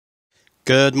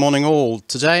Good morning all.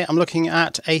 Today I'm looking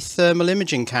at a thermal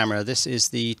imaging camera. This is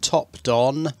the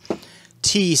Topdon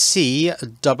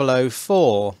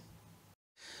TC004.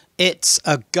 It's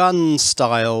a gun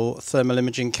style thermal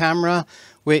imaging camera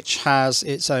which has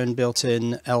its own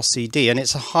built-in LCD, and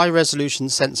it's a high resolution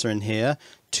sensor in here,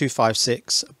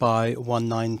 256 by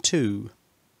 192.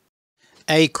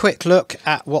 A quick look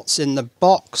at what's in the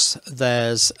box.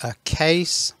 There's a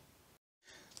case.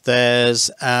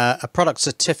 There's a product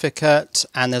certificate,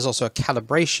 and there's also a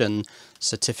calibration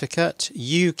certificate,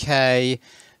 UK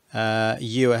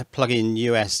plug-in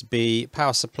USB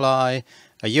power supply,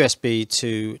 a USB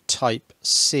to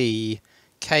Type-C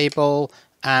cable,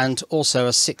 and also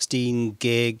a 16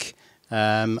 gig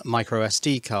micro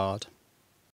SD card.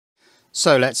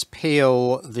 So let's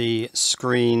peel the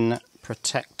screen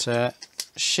protector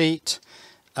sheet,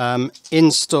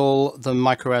 install the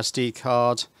micro SD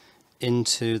card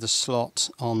into the slot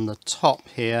on the top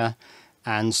here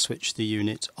and switch the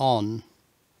unit on.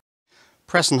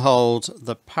 Press and hold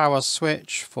the power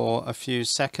switch for a few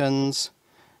seconds.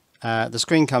 The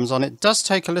screen comes on. It does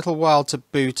take a little while to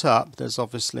boot up. There's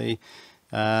obviously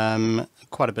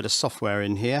quite a bit of software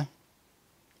in here.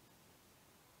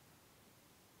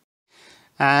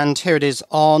 And here it is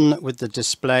on with the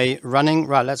display running.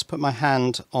 Right, let's put my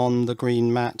hand on the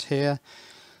green mat here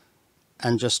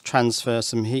and just transfer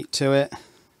some heat to it,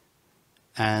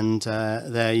 and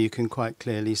there you can quite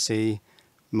clearly see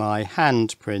my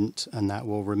handprint, and that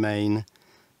will remain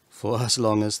for as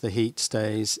long as the heat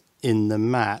stays in the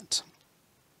mat.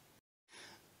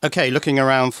 Okay, looking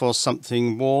around for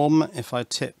something warm, if I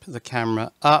tip the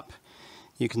camera up,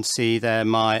 you can see there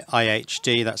my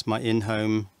IHD, that's my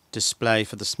in-home display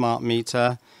for the smart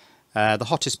meter. The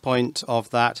hottest point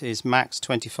of that is max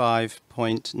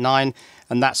 25.9,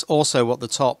 and that's also what the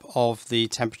top of the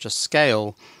temperature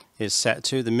scale is set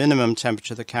to. The minimum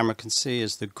temperature the camera can see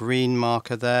is the green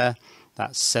marker there.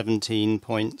 That's 17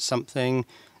 point something.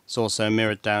 It's also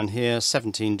mirrored down here,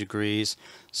 17 degrees.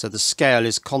 So the scale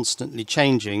is constantly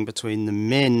changing between the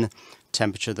min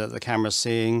temperature that the camera is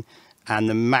seeing and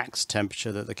the max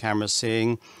temperature that the camera is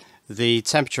seeing. The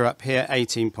temperature up here,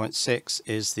 18.6,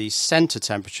 is the center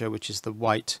temperature, which is the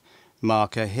white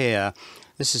marker here.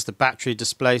 This is the battery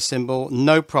display symbol.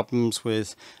 No problems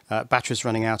with batteries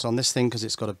running out on this thing because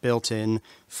it's got a built-in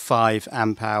 5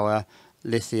 amp hour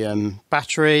lithium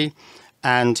battery.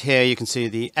 And here you can see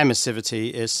the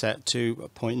emissivity is set to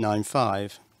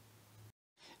 0.95.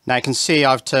 Now you can see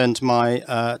I've turned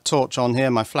my torch on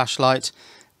here, my flashlight,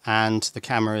 and the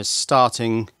camera is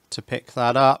starting to pick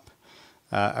that up.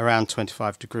 Around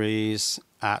 25 degrees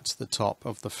at the top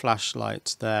of the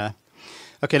flashlight there.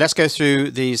 Okay, let's go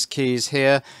through these keys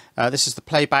here. This is the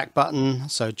playback button,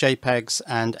 so JPEGs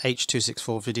and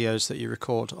H.264 videos that you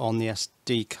record on the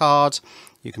SD card,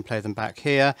 you can play them back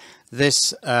here.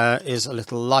 This is a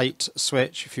little light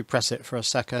switch. If you press it for a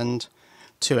second,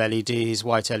 2 LEDs,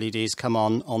 white LEDs come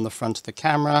on the front of the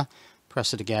camera.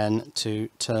 Press it again to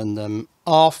turn them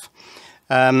off.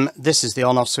 This is the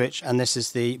on-off switch, and this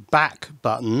is the back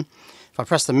button. If I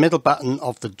press the middle button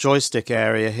of the joystick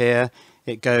area here,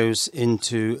 it goes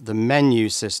into the menu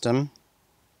system.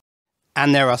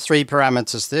 And there are 3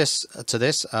 parameters to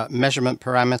this, measurement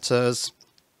parameters,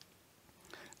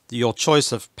 your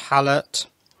choice of palette,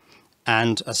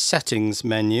 and a settings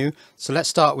menu. So let's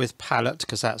start with palette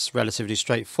because that's relatively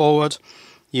straightforward.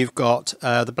 You've got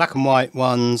the black and white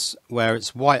ones where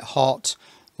it's white hot,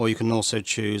 or you can also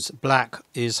choose black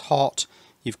is hot.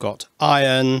 You've got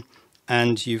iron,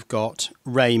 and you've got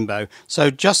rainbow.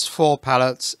 So just 4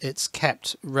 palettes, it's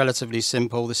kept relatively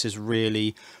simple. This is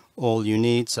really all you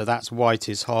need. So that's white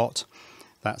is hot,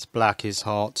 that's black is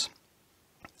hot.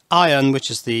 Iron,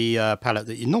 which is the palette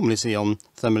that you normally see on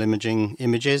thermal imaging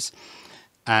images,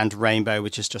 and rainbow,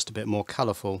 which is just a bit more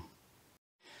colourful.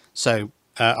 So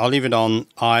I'll leave it on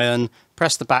iron,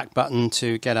 press the back button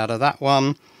to get out of that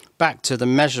one. Back to the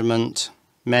measurement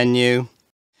menu.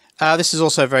 This is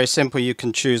also very simple. You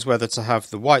can choose whether to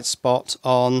have the white spot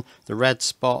on, the red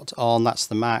spot on, that's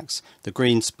the max, the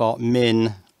green spot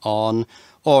min on,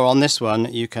 or on this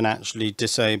one you can actually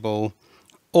disable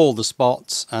all the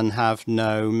spots and have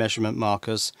no measurement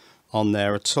markers on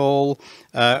there at all.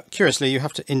 Curiously, you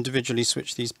have to individually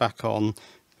switch these back on,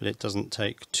 but it doesn't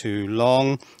take too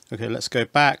long. Okay, let's go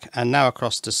back and now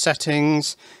across to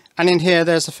settings, and in here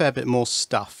there's a fair bit more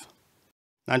stuff.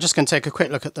 Now I'm just going to take a quick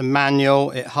look at the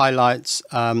manual. It highlights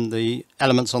the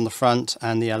elements on the front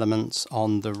and the elements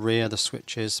on the rear, the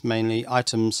switches mainly,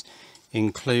 items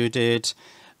included.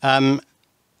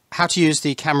 How to use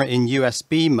the camera in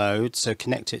USB mode, so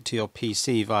connect it to your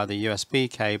PC via the USB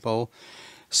cable,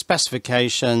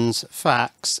 specifications,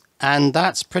 facts, And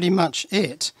that's pretty much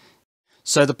it.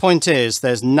 So the point is,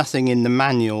 there's nothing in the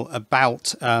manual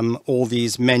about all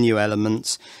these menu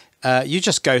elements. You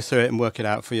just go through it and work it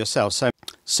out for yourself.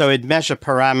 So in measure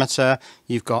parameter,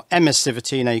 you've got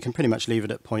emissivity. Now you can pretty much leave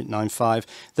it at 0.95.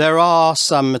 There are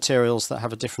some materials that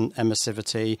have a different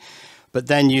emissivity, but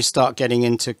then you start getting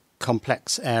into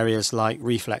complex areas like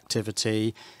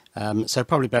reflectivity. So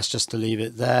probably best just to leave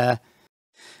it there.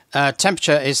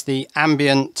 Temperature is the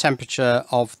ambient temperature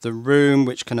of the room,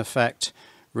 which can affect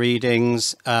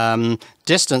readings.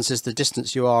 Distance is the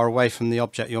distance you are away from the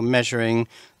object you're measuring.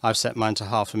 I've set mine to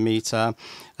 0.5 meter.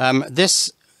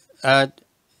 This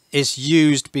is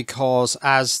used because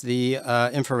as the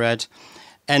infrared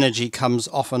energy comes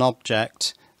off an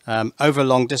object over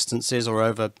long distances or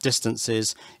over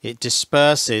distances, it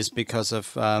disperses because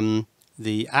of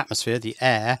the atmosphere, the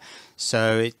air,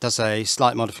 so it does a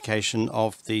slight modification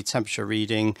of the temperature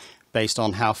reading based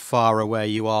on how far away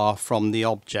you are from the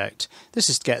object. This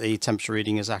is to get the temperature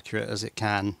reading as accurate as it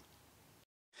can.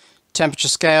 Temperature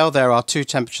scale, there are two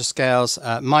temperature scales,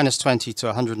 -20 to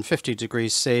 150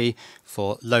 degrees C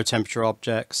for low temperature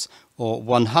objects, or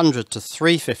 100 to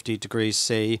 350 degrees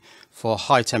C for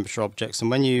high temperature objects. And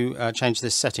when you change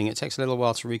this setting, it takes a little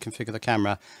while to reconfigure the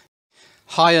camera.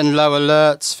 High and low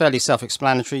alerts, fairly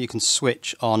self-explanatory. You can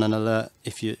switch on an alert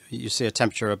if you see a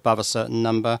temperature above a certain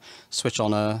number, switch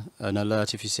on an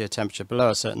alert if you see a temperature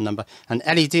below a certain number. An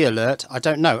LED alert, I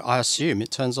don't know, I assume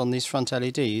it turns on these front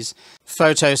LEDs.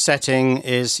 Photo setting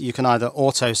is you can either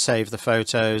auto-save the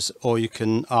photos or you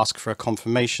can ask for a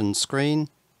confirmation screen.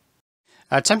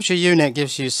 Temperature unit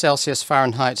gives you Celsius,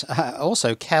 Fahrenheit,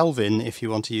 also Kelvin if you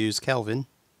want to use Kelvin.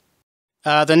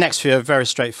 The next few are very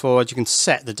straightforward. You can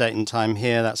set the date and time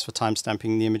here. That's for time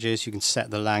stamping the images. You can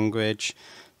set the language.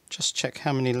 Just check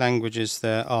how many languages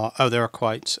there are. Oh, there are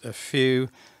quite a few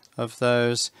of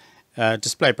those.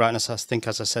 Display brightness, I think,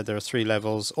 as I said, there are 3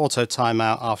 levels. Auto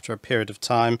timeout after a period of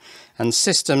time. And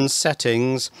system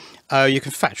settings, you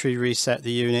can factory reset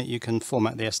the unit. You can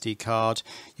format the SD card.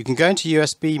 You can go into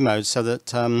USB mode so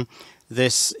that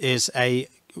this is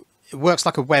it works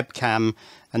like a webcam,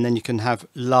 and then you can have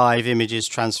live images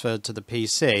transferred to the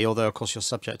PC, although of course you're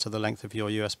subject to the length of your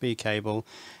USB cable.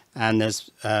 And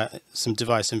there's some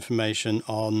device information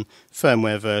on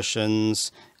firmware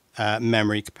versions,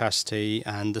 memory capacity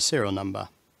and the serial number.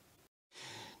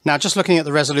 Now, just looking at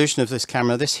the resolution of this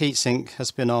camera, this heatsink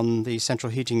has been on the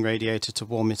central heating radiator to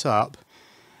warm it up,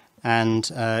 and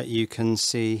you can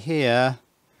see here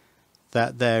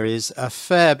that there is a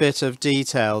fair bit of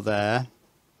detail there.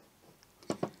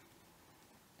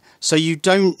 So you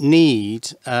don't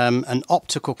need an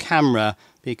optical camera,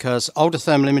 because older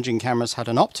thermal imaging cameras had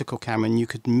an optical camera and you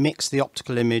could mix the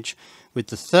optical image with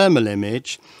the thermal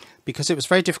image, because it was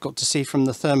very difficult to see from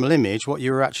the thermal image what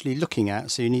you were actually looking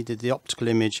at. So you needed the optical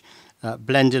image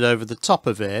blended over the top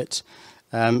of it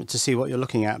to see what you're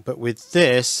looking at. But with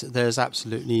this, there's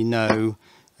absolutely no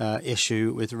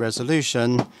issue with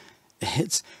resolution.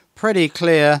 It's pretty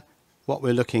clear what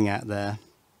we're looking at there.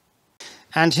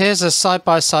 And here's a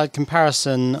side-by-side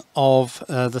comparison of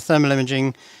the thermal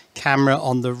imaging camera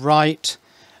on the right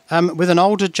with an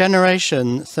older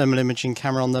generation thermal imaging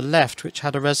camera on the left, which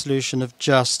had a resolution of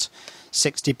just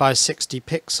 60 by 60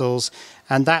 pixels.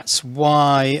 And that's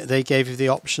why they gave you the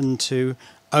option to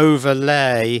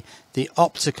overlay the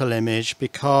optical image,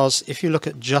 because if you look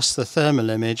at just the thermal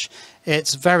image,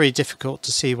 it's very difficult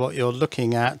to see what you're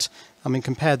looking at. I mean,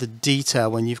 compare the detail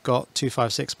when you've got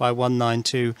 256 by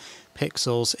 192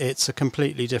 pixels. It's a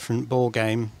completely different ball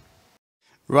game.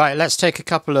 Right, let's take a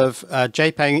couple of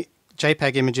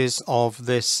JPEG images of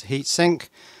this heatsink,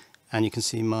 and you can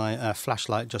see my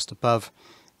flashlight just above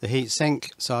the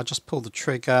heatsink. So I'll just pull the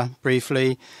trigger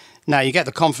briefly. Now you get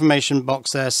the confirmation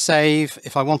box there, save.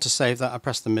 If I want to save that, I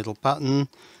press the middle button.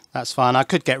 That's fine. I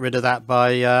could get rid of that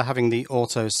by having the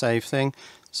auto save thing.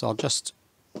 So I'll just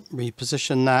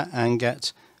reposition that and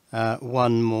get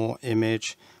one more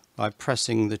image by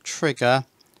pressing the trigger,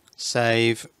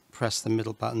 save, press the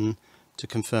middle button to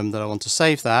confirm that I want to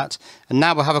save that. And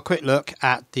now we'll have a quick look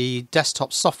at the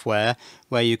desktop software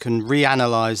where you can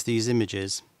reanalyze these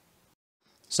images.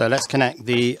 So let's connect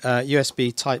the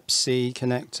USB Type-C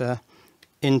connector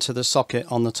into the socket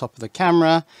on the top of the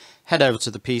camera, head over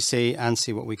to the PC and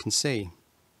see what we can see.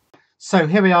 So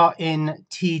here we are in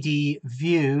TD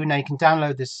View. Now you can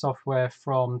download this software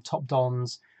from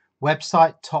Topdon's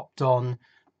website,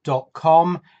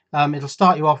 topdon.com. It'll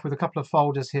start you off with a couple of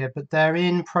folders here, but they're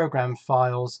in program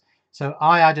files. So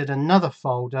I added another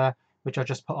folder, which I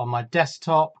just put on my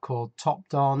desktop, called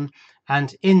Topdon.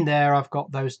 And in there, I've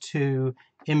got those two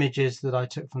images that I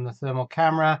took from the thermal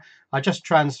camera. I just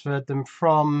transferred them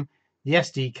from the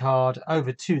SD card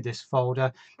over to this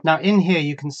folder. Now in here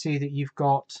you can see that you've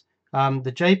got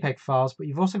the JPEG files, but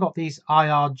you've also got these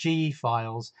IRG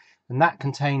files, and that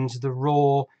contains the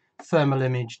raw thermal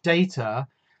image data,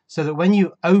 so that when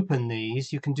you open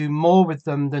these you can do more with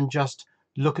them than just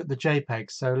look at the JPEG.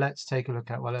 So let's take a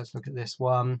look at, well, let's look at this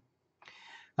one.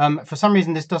 For some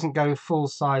reason this doesn't go full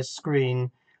size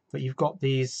screen, but you've got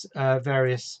these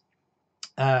various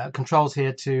controls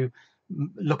here to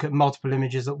look at multiple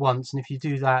images at once, and if you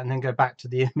do that and then go back to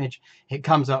the image, it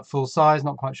comes up full size.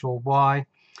 Not quite sure why.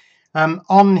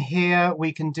 On here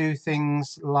we can do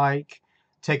things like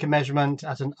take a measurement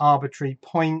at an arbitrary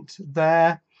point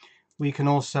there. We can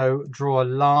also draw a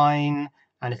line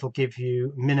and it'll give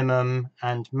you minimum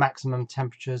and maximum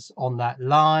temperatures on that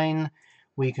line.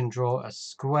 We can draw a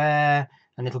square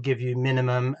and it'll give you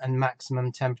minimum and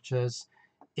maximum temperatures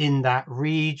in that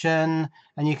region,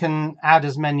 and you can add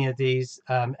as many of these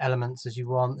elements as you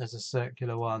want. There's a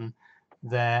circular one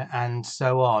there and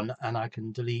so on, and I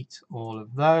can delete all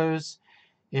of those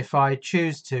if I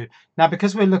choose to. Now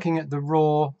because we're looking at the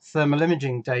raw thermal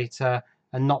imaging data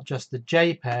and not just the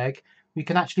JPEG, we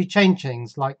can actually change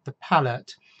things like the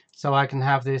palette. So I can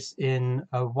have this in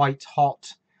a white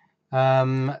hot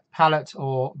palette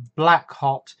or black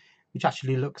hot, which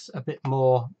actually looks a bit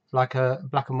more like a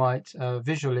black and white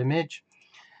visual image.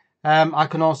 I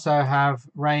can also have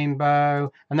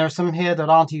rainbow, and there are some here that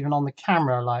aren't even on the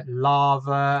camera, like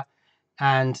lava,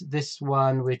 and this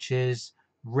one which is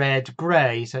red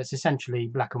grey, so it's essentially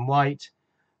black and white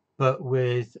but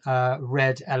with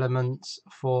red elements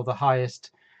for the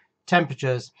highest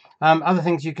temperatures. Other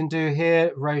things you can do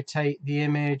here: rotate the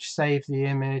image, save the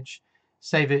image,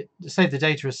 save the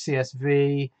data as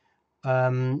CSV,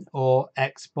 or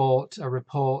export a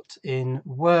report in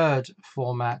Word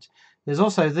format. There's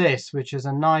also this, which is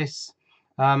a nice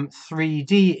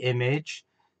 3D image.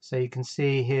 So you can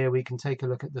see here, we can take a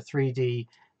look at the 3D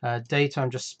data.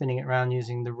 I'm just spinning it around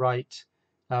using the right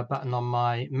button on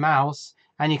my mouse,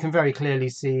 and you can very clearly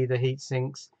see the heat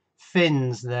sink's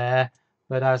fins there,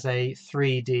 but as a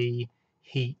 3D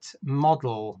heat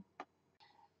model.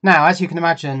 Now, as you can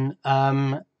imagine,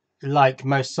 like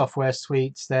most software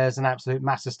suites, there's an absolute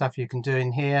mass of stuff you can do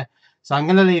in here. So I'm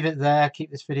going to leave it there,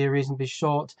 keep this video reasonably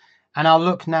short, and I'll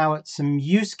look now at some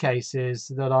use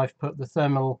cases that I've put the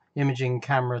thermal imaging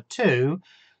camera to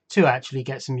actually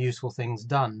get some useful things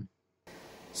done.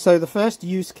 So the first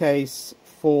use case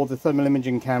for the thermal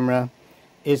imaging camera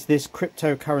is this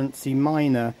cryptocurrency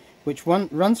miner, which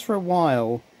runs for a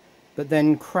while but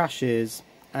then crashes,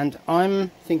 and I'm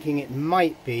thinking it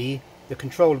might be the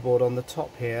controller board on the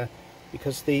top here,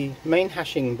 because the main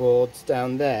hashing boards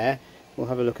down there, we'll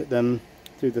have a look at them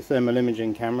through the thermal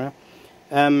imaging camera,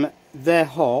 they're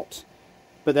hot,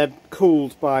 but they're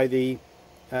cooled by the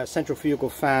centrifugal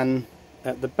fan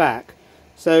at the back,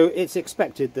 so it's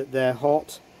expected that they're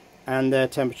hot and their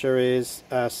temperature is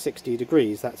 60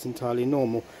 degrees. That's entirely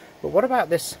normal. But what about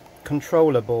this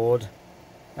controller board?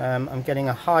 I'm getting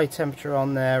a high temperature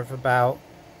on there of about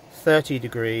 30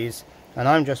 degrees, and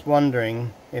I'm just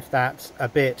wondering if that's a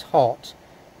bit hot,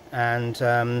 and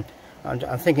I'm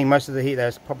thinking most of the heat there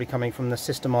is probably coming from the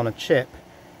system on a chip,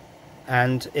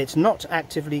 and it's not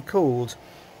actively cooled.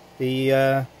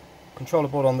 The controller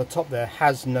board on the top there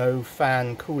has no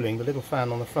fan cooling. The little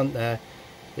fan on the front there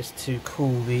is to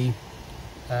cool the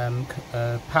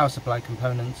power supply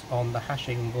components on the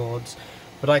hashing boards,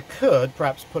 but I could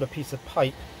perhaps put a piece of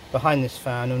pipe behind this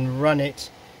fan and run it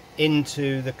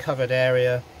into the covered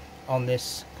area on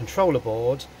this controller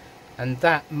board, and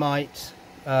that might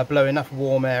blow enough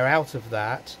warm air out of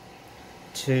that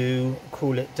to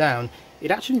cool it down. It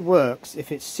actually works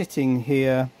if it's sitting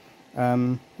here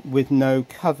with no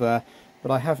cover,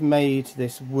 but I have made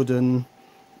this wooden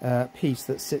piece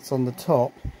that sits on the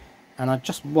top, and I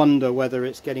just wonder whether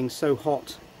it's getting so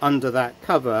hot under that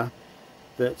cover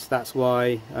that's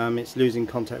why it's losing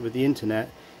contact with the internet,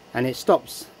 and it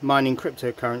stops mining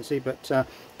cryptocurrency, but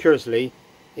curiously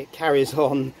it carries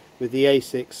on with the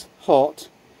ASICs hot,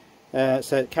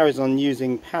 so it carries on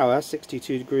using power.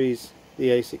 62 degrees the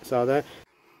ASICs are there.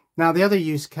 Now the other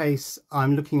use case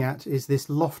I'm looking at is this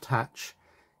loft hatch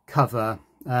cover.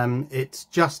 It's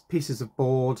just pieces of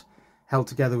board held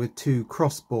together with two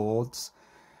cross boards,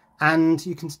 and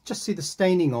you can just see the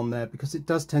staining on there because it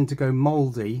does tend to go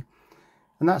mouldy,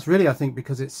 and that's really, I think,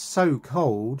 because it's so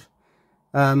cold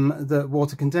that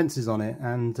water condenses on it,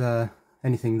 and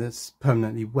anything that's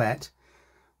permanently wet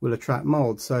will attract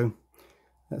mould. So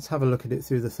let's have a look at it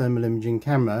through the thermal imaging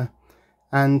camera,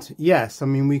 and yes, I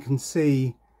mean, we can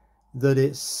see that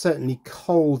it's certainly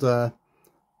colder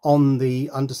on the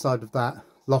underside of that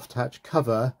loft hatch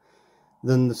cover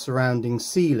than the surrounding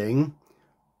ceiling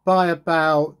by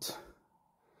about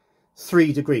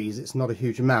 3 degrees. It's not a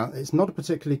huge amount. It's not a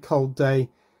particularly cold day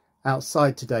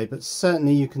outside today, but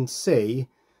certainly you can see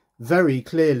very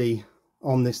clearly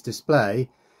on this display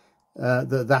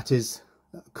that is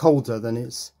colder than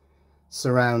its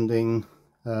surrounding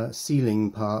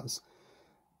ceiling parts.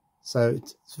 So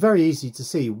it's very easy to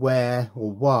see where or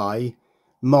why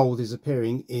mold is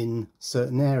appearing in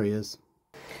certain areas.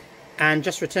 And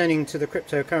just returning to the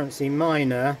cryptocurrency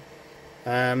miner,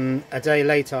 a day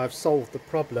later I've solved the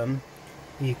problem.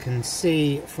 You can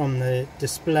see from the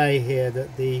display here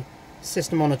that the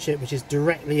system on a chip, which is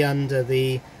directly under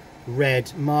the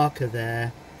red marker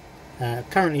there,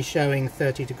 currently showing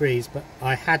 30 degrees, but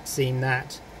I had seen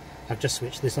that, I've just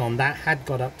switched this on, that had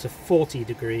got up to 40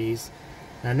 degrees,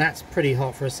 and that's pretty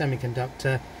hot for a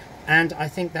semiconductor, and I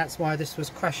think that's why this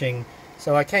was crashing.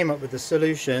 So I came up with a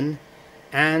solution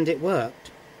and it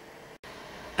worked.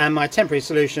 And my temporary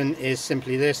solution is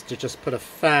simply this, to just put a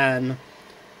fan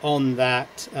on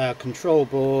that control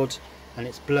board, and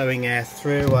it's blowing air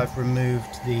through. I've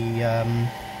removed the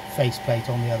faceplate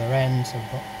on the other end, so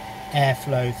we've got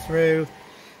airflow through,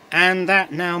 and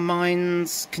that now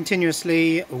mines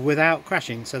continuously without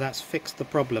crashing, so that's fixed the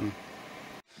problem.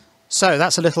 So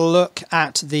that's a little look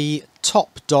at the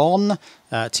Topdon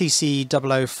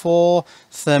TC004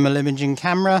 thermal imaging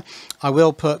camera. I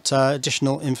will put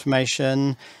additional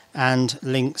information and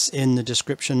links in the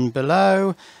description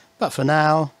below, but for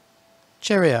now,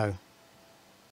 cheerio.